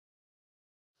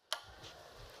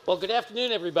Well, good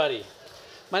afternoon, everybody.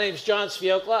 My name is John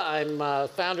Sviokla. I'm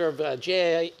founder of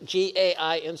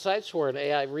GAI Insights. We're an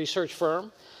AI research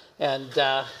firm. And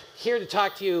here to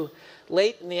talk to you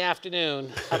late in the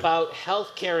afternoon about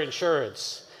healthcare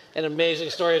insurance, an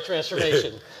amazing story of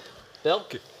transformation. Bill?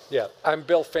 Yeah, I'm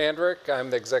Bill Fandrich.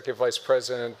 I'm the Executive Vice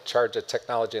President in charge of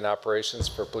Technology and Operations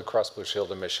for Blue Cross Blue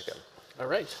Shield of Michigan. All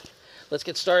right, let's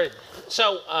get started.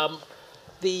 So,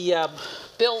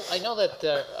 Bill, I know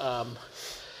that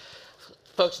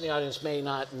folks in the audience may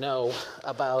not know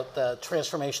about the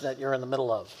transformation that you're in the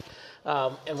middle of.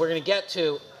 And we're going to get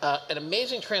to an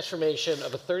amazing transformation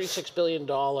of a $36 billion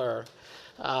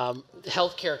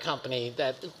healthcare company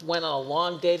that went on a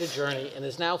long data journey and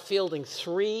is now fielding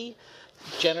 3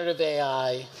 generative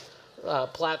AI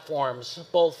platforms,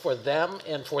 both for them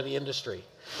and for the industry.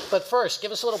 But first,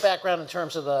 give us a little background in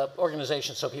terms of the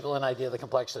organization so people have an idea of the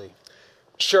complexity.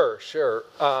 Sure.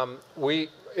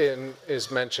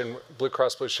 As mentioned, Blue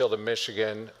Cross Blue Shield of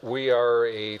Michigan, we are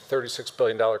a $36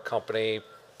 billion company,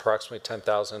 approximately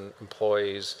 10,000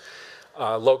 employees,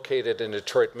 located in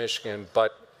Detroit, Michigan,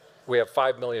 but we have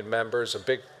 5 million members. A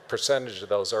big percentage of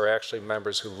those are actually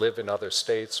members who live in other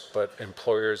states, but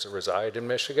employers that reside in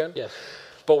Michigan. Yes.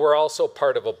 But we're also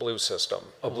part of a blue system,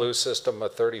 blue system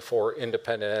of 34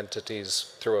 independent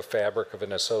entities through a fabric of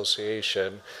an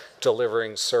association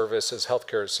delivering services,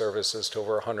 healthcare services to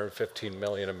over 115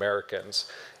 million Americans.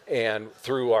 And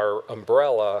through our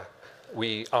umbrella,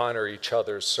 we honor each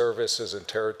other's services and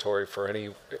territory for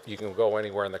you can go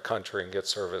anywhere in the country and get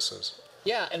services.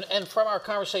 Yeah, and from our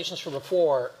conversations from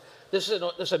before, this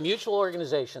is a mutual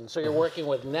organization, so you're working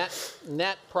with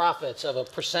net profits of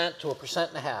 1% to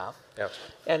 1.5%. Yep.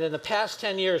 And in the past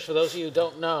 10 years, for those of you who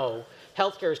don't know,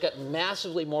 healthcare has gotten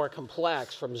massively more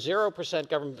complex, from 0%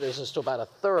 government business to about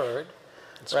 1/3,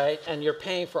 right? And you're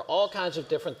paying for all kinds of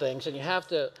different things, and you have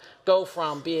to go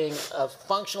from being a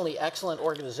functionally excellent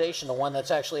organization to one that's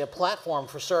actually a platform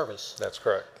for service. That's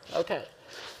correct. Okay,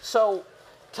 so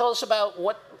tell us about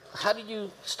how did you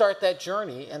start that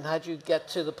journey, and how did you get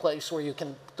to the place where you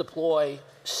can deploy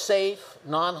safe,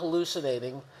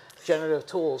 non-hallucinating generative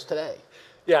tools today?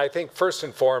 Yeah, I think first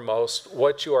and foremost,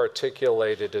 what you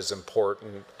articulated is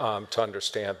important to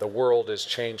understand. The world has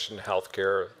changed in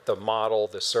healthcare, the model,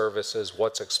 the services,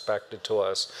 what's expected to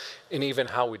us, and even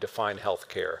how we define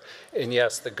healthcare. And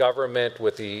yes, the government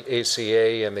with the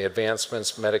ACA and the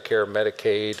advancements, Medicare,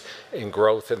 Medicaid, and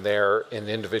growth in their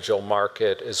individual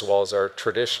market, as well as our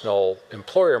traditional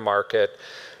employer market,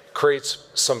 creates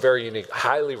some very unique,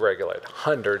 highly regulated,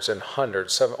 hundreds and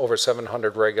hundreds, over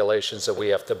 700 regulations that we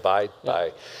have to abide by.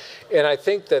 And I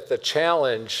think that the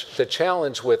challenge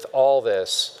with all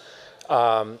this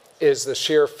is the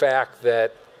sheer fact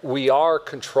that we are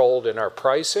controlled in our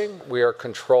pricing, we are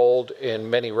controlled in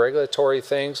many regulatory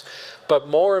things, but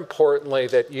more importantly,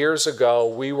 that years ago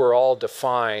we were all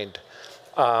defined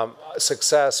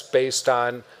success based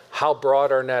on how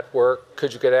broad our network,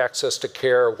 could you get access to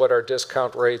care, what our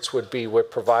discount rates would be with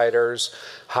providers,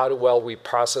 how well we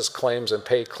process claims and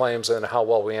pay claims, and how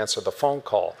well we answer the phone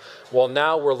call. Well,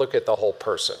 now we're looking at the whole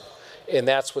person, and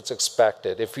that's what's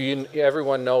expected.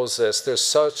 Everyone knows this, there's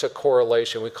such a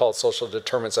correlation, we call it social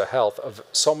determinants of health, of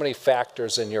so many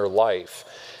factors in your life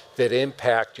that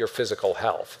impact your physical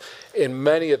health. And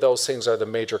many of those things are the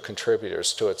major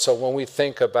contributors to it. So when we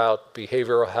think about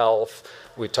behavioral health,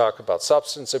 we talk about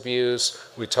substance abuse,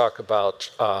 we talk about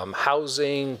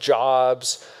housing,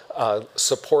 jobs,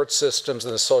 support systems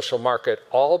in the social market,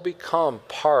 all become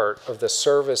part of the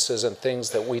services and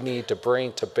things that we need to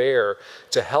bring to bear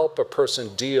to help a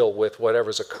person deal with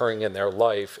whatever's occurring in their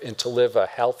life and to live a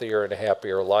healthier and a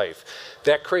happier life.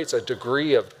 That creates a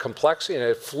degree of complexity, and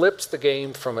it flips the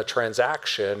game from a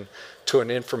transaction to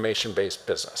an information-based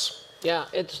business. Yeah,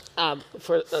 it's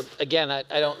again, I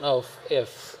don't know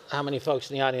if how many folks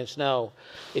in the audience know,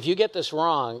 if you get this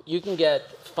wrong, you can get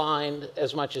fined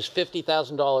as much as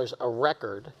 $50,000 a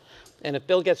record. And if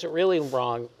Bill gets it really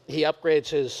wrong, he upgrades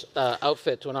his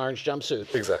outfit to an orange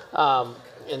jumpsuit. Exactly.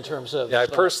 In terms of... Yeah, I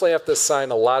personally have to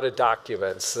sign a lot of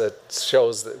documents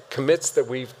that commits that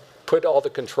we've put all the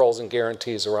controls and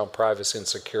guarantees around privacy and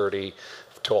security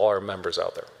to all our members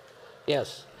out there.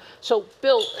 Yes. So,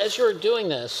 Bill, as you're doing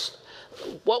this,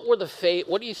 what were the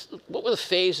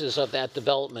phases of that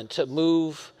development to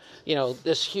move,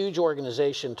 this huge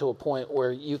organization to a point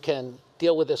where you can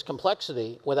deal with this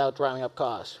complexity without driving up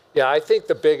costs? Yeah, I think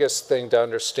the biggest thing to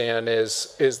understand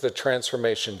is the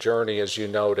transformation journey, as you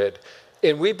noted.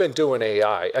 And we've been doing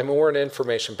AI. I mean, we're an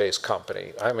information-based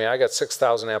company. I mean, I got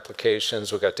 6,000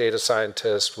 applications. We've got data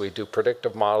scientists. We do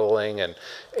predictive modeling and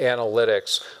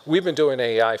analytics. We've been doing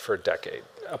AI for a decade.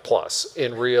 plus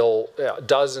in real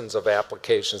dozens of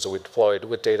applications that we deployed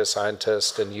with data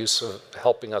scientists and use of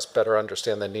helping us better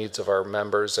understand the needs of our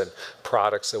members and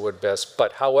products that would best.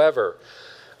 But however,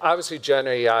 obviously Gen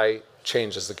AI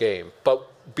changes the game. But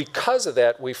because of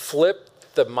that, we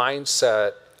flipped the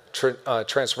mindset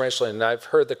transformationally. And I've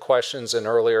heard the questions and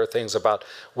earlier things about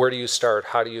where do you start,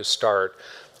 how do you start?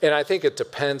 And I think it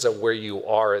depends on where you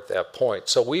are at that point.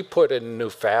 So we put in a new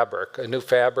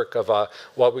fabric of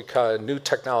what we call a new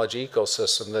technology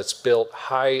ecosystem that's built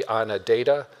high on a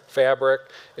data fabric.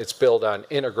 It's built on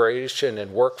integration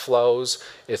and workflows.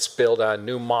 It's built on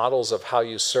new models of how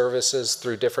you services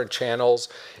through different channels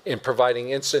in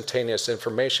providing instantaneous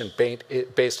information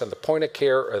based on the point of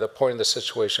care or the point of the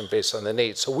situation based on the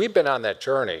need. So we've been on that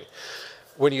journey.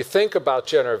 When you think about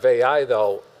generative AI,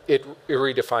 though, it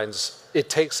redefines, it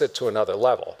takes it to another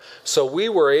level. So we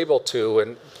were able to,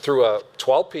 and through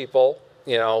 12 people,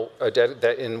 you know,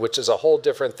 which is a whole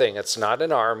different thing. It's not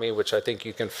an army, which I think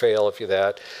you can fail if you're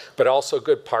that, but also a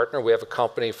good partner. We have a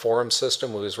company, Forbes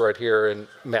system, who's right here in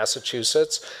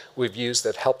Massachusetts. We've used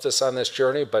that helped us on this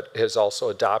journey, but has also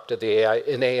adopted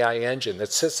an AI engine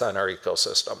that sits on our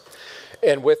ecosystem.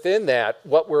 And within that,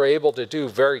 what we're able to do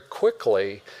very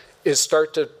quickly is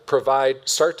start to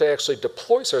actually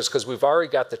deploy service, because we've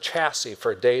already got the chassis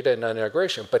for data and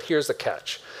integration. But here's the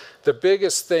catch. The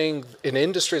biggest thing in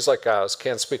industries like ours,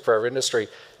 can't speak for every industry,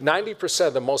 90%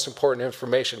 of the most important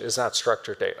information is not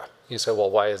structured data. You say, well,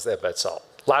 why is that solved?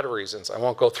 A lot of reasons. I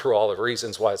won't go through all the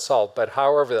reasons why it's solved. But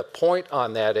however, the point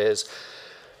on that is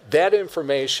that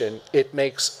information,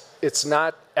 it's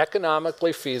not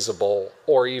economically feasible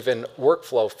or even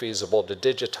workflow feasible to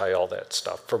digitize all that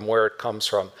stuff from where it comes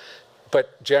from.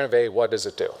 But generative AI, what does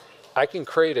it do? I can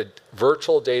create a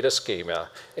virtual data schema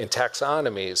and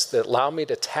taxonomies that allow me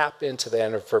to tap into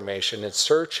that information and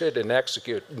search it and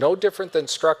execute, no different than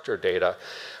structured data,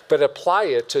 but apply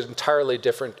it to entirely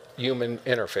different human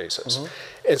interfaces. Mm-hmm.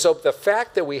 And so the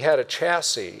fact that we had a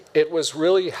chassis, it was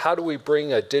really how do we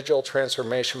bring a digital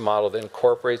transformation model that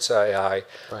incorporates AI,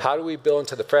 right. How do we build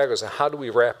into the fabrics, and how do we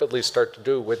rapidly start to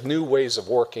do with new ways of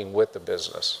working with the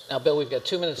business? Now, Bill, we've got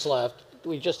 2 minutes left.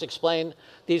 We just explained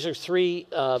these are 3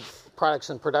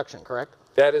 products in production, correct?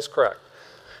 That is correct.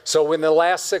 So in the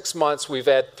last 6 months, we've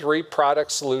had 3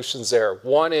 product solutions there.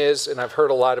 One is, and I've heard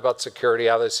a lot about security,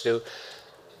 how this do.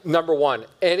 Number one,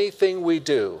 anything we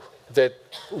do that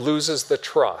loses the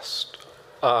trust,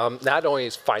 not only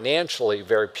is financially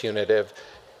very punitive,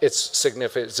 it's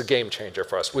significant. It's a game changer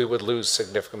for us. We would lose a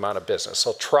significant amount of business.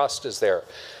 So trust is there.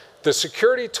 The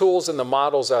security tools and the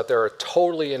models out there are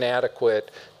totally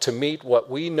inadequate to meet what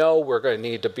we know we're going to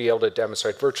need to be able to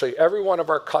demonstrate. Virtually every one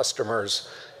of our customers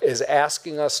is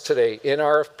asking us today in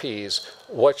RFPs,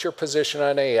 what's your position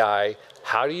on AI?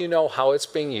 How do you know how it's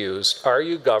being used? Are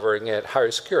you governing it? How are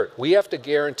you secure it? We have to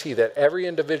guarantee that every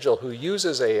individual who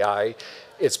uses AI,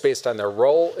 it's based on their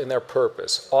role and their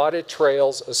purpose. Audit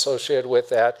trails associated with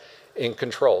that, in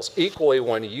controls. Equally,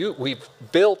 when we've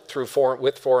built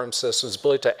with Forbes systems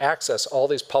ability to access all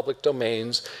these public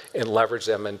domains and leverage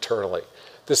them internally.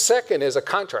 The second is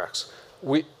contracts.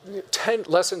 Less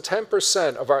than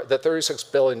 10% of the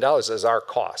 $36 billion is our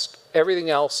cost. Everything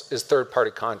else is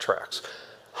third-party contracts.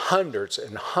 Hundreds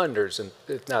and hundreds, and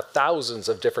if not thousands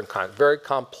of different kinds, very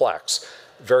complex,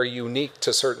 very unique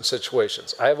to certain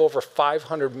situations. I have over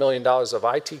 $500 million of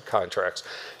IT contracts.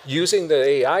 Using the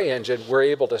AI engine, we're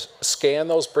able to scan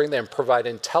those, bring them, provide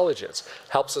intelligence,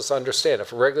 helps us understand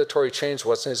if regulatory change,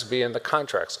 what needs to be in the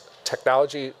contracts.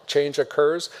 Technology change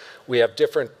occurs, we have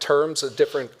different terms of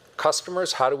different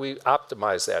customers. How do we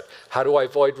optimize that? How do I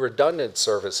avoid redundant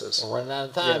services? We're running out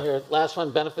of time here. Last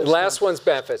one, benefits. Last one's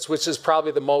benefits, which is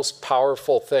probably the most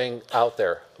powerful thing out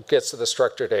there. It gets to the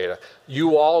structured data.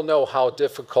 You all know how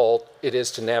difficult it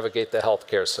is to navigate the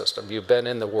healthcare system. You've been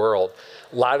in the world.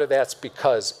 A lot of that's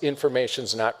because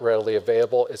information's not readily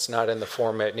available. It's not in the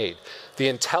format it needs. The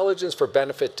intelligence for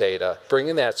benefit data,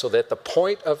 bringing that so that the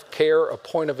point of care, a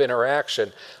point of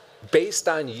interaction, based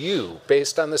on you,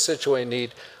 based on the situation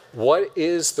need, what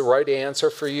is the right answer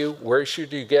for you? Where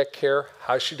should you get care?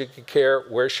 How should you get care?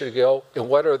 Where should you go? And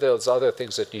what are those other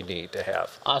things that you need to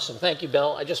have? Awesome. Thank you,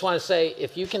 Bill. I just want to say,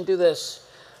 if you can do this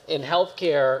in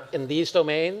healthcare in these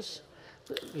domains,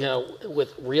 you know,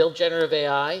 with real generative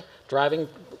AI, driving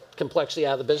complexity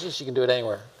out of the business, you can do it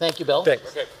anywhere. Thank you, Bill.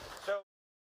 Thanks. Okay.